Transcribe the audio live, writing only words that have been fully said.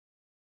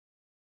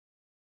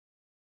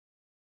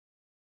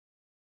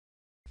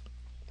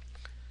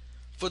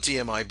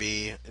FTSE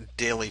MIB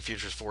daily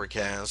futures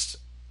forecast,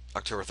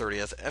 October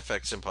 30th,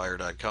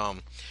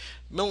 fxempire.com.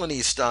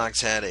 Milanese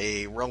stocks had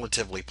a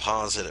relatively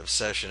positive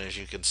session, as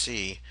you can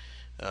see,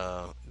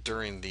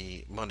 during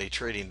the Monday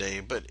trading day,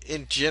 but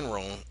in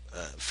general,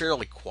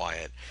 fairly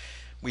quiet.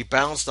 We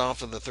bounced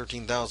off of the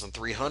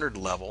 13,300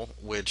 level,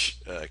 which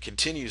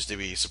continues to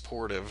be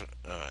supportive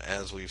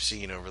as we've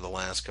seen over the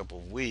last couple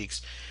of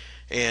weeks.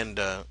 And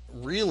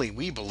really,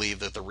 we believe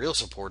that the real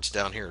support's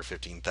down here at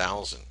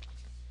 15,000.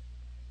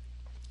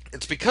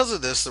 It's because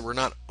of this that we're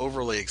not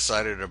overly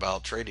excited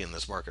about trading in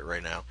this market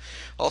right now.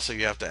 Also,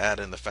 you have to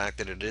add in the fact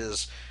that it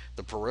is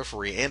the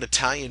periphery, and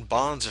Italian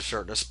bonds are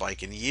starting to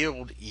spike in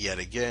yield yet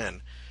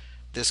again.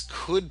 This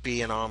could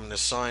be an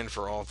ominous sign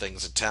for all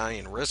things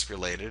Italian risk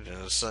related,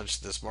 and as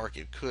such, this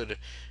market could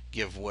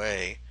give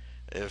way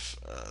if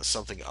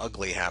something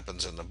ugly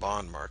happens in the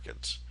bond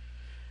markets.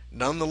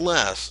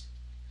 Nonetheless,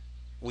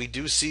 we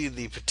do see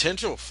the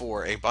potential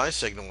for a buy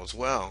signal as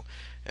well,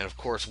 and of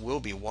course, we'll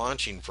be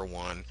watching for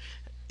one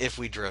if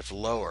we drift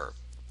lower.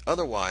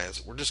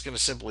 Otherwise, we're just going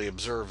to simply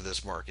observe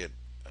this market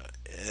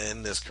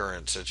in this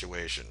current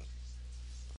situation.